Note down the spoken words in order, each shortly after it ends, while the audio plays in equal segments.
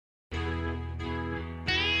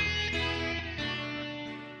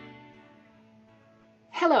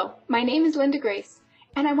Hello, my name is Linda Grace,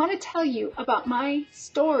 and I want to tell you about my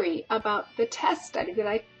story about the test study that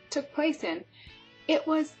I took place in. It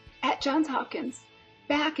was at Johns Hopkins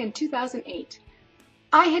back in 2008.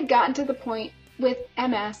 I had gotten to the point with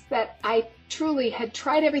MS that I truly had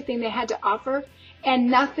tried everything they had to offer, and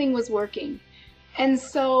nothing was working. And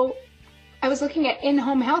so I was looking at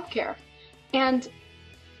in-home healthcare, and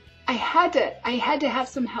I had to have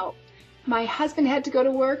some help. My husband had to go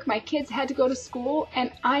to work, my kids had to go to school,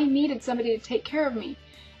 and I needed somebody to take care of me.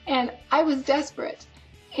 And I was desperate.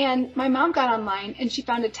 And my mom got online and she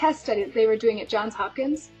found a test study that they were doing at Johns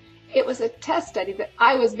Hopkins. It was a test study that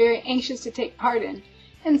I was very anxious to take part in.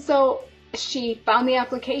 And so she found the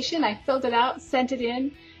application, I filled it out, sent it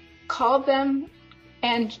in, called them,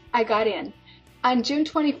 and I got in. On June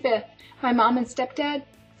 25th, my mom and stepdad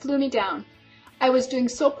flew me down. I was doing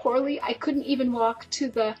so poorly I couldn't even walk to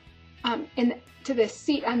the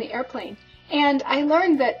seat on the airplane. And I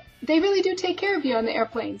learned that they really do take care of you on the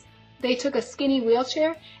airplanes. They took a skinny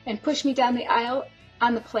wheelchair and pushed me down the aisle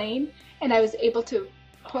on the plane, and I was able to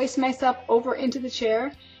hoist myself over into the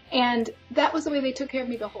chair, and that was the way they took care of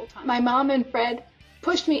me the whole time. My mom and Fred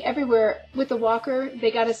pushed me everywhere with the walker. They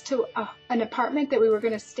got us to an apartment that we were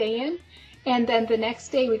going to stay in, and then the next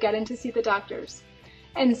day we got in to see the doctors.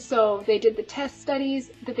 And so they did the test studies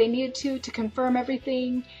that they needed to confirm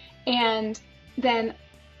everything. And then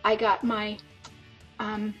I got my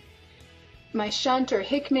my shunt or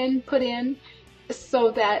Hickman put in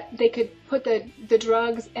so that they could put the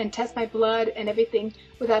drugs and test my blood and everything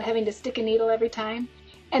without having to stick a needle every time.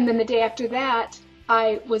 And then the day after that,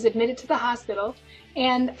 I was admitted to the hospital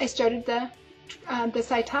and I started the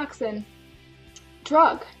Cytoxan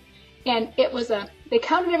drug. And it was they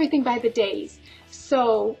counted everything by the days.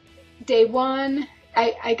 So day one,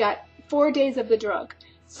 I got 4 days of the drug.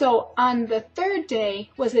 So on the third day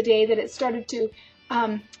was the day that it started to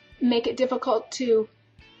make it difficult to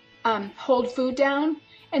hold food down.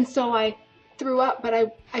 And so I threw up, but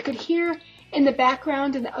I could hear in the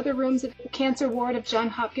background in the other rooms of the cancer ward of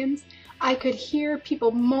Johns Hopkins, I could hear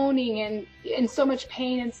people moaning and in so much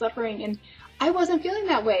pain and suffering. And I wasn't feeling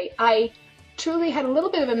that way. I truly had a little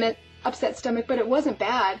bit of an upset stomach, but it wasn't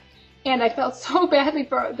bad. And I felt so badly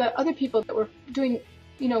for the other people that were doing,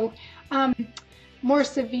 more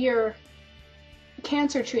severe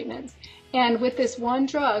cancer treatments. And with this one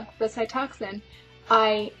drug, the Cytoxan,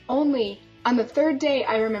 on the third day,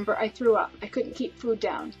 I remember I threw up. I couldn't keep food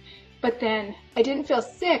down. But then I didn't feel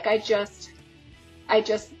sick. I just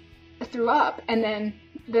threw up. And then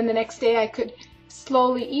the next day I could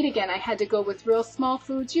slowly eat again. I had to go with real small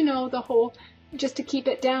foods, just to keep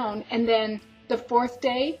it down. And then the fourth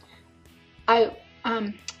day,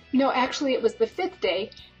 actually it was the fifth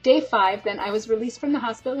day, day 5, then I was released from the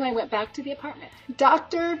hospital and I went back to the apartment.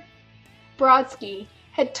 Dr. Brodsky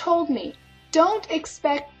had told me, don't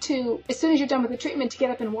expect to, as soon as you're done with the treatment, to get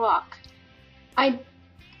up and walk.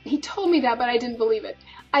 He told me that, but I didn't believe it.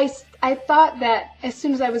 I thought that as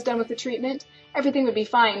soon as I was done with the treatment, everything would be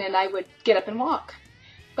fine and I would get up and walk.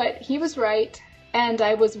 But he was right, and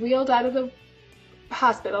I was wheeled out of the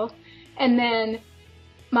hospital, and then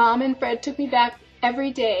Mom and Fred took me back every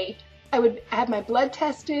day. I would have my blood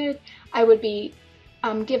tested. I would be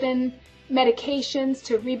given medications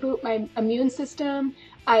to reboot my immune system.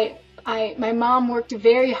 My mom worked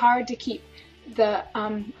very hard to keep the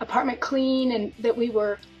apartment clean and that we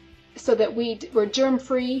were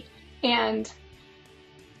germ-free, and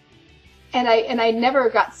I never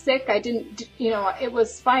got sick. I didn't, it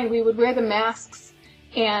was fine. We would wear the masks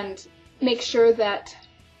and make sure that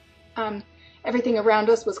everything around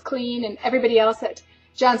us was clean, and everybody else at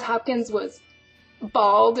Johns Hopkins was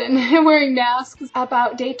bald and wearing masks.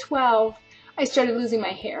 About day 12, I started losing my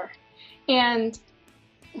hair. And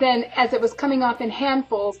then as it was coming off in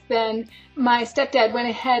handfuls, then my stepdad went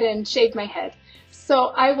ahead and shaved my head. So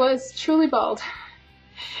I was truly bald.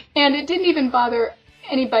 And it didn't even bother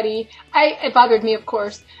anybody. It bothered me, of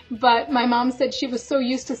course, but my mom said she was so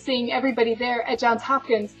used to seeing everybody there at Johns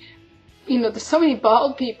Hopkins, there's so many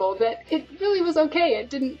bald people, that it really was okay.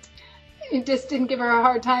 It just didn't give her a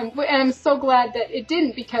hard time. And I'm so glad that it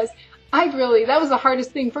didn't, because that was the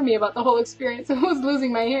hardest thing for me about the whole experience, was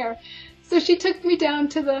losing my hair. So she took me down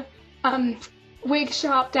to the wig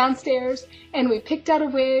shop downstairs, and we picked out a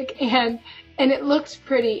wig, and it looked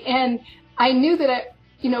pretty. And I knew that,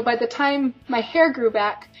 by the time my hair grew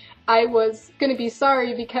back, I was going to be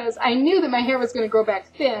sorry, because I knew that my hair was going to grow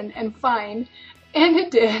back thin and fine, and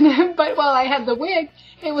it did. But while I had the wig,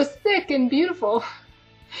 it was thick and beautiful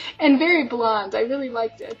and very blonde. I really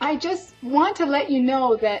liked it. I just want to let you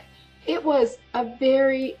know that it was a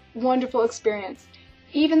very wonderful experience.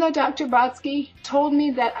 even though Dr. Brodsky told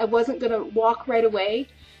me that I wasn't going to walk right away,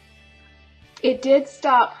 it did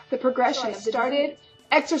stop the progression. I started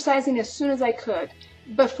exercising as soon as I could.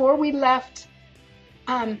 Before we left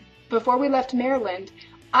Maryland,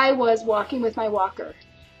 I was walking with my walker,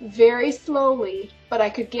 very slowly, but I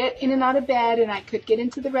could get in and out of bed, and I could get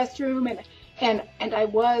into the restroom, and I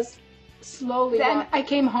was slowly walking. Then I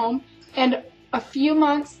came home, and a few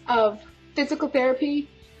months of physical therapy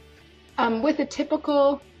with a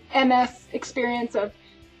typical MS experience of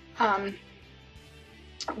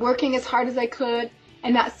working as hard as I could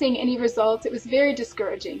and not seeing any results. It was very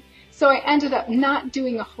discouraging. So I ended up not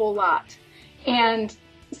doing a whole lot. And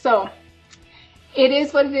so it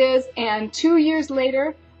is what it is. And 2 years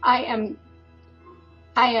later, I am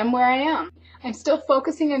where I am. I'm still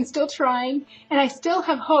focusing, I'm still trying, and I still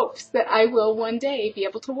have hopes that I will one day be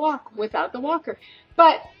able to walk without the walker.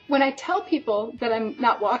 But when I tell people that I'm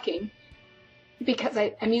not walking because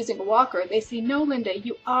I'm using a walker, they say, "No, Linda,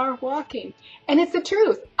 you are walking." And it's the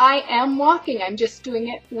truth. I am walking. I'm just doing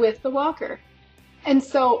it with the walker. And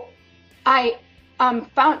so I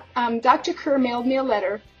found Dr. Kerr mailed me a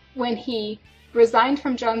letter when he resigned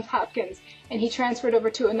from Johns Hopkins and he transferred over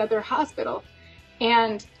to another hospital.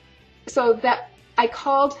 And so that I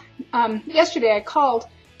called, yesterday I called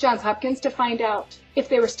Johns Hopkins to find out if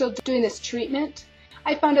they were still doing this treatment.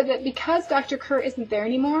 I found out that because Dr. Kerr isn't there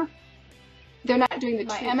anymore, they're not doing the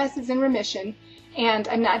treatment. My MS is in remission and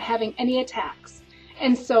I'm not having any attacks.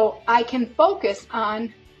 And so I can focus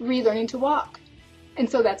on relearning to walk. And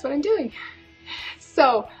so that's what I'm doing.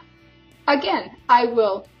 So again, I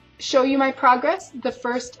will show you my progress the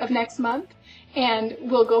 1st of next month and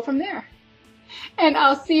we'll go from there. And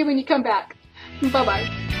I'll see you when you come back.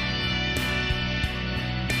 Bye-bye.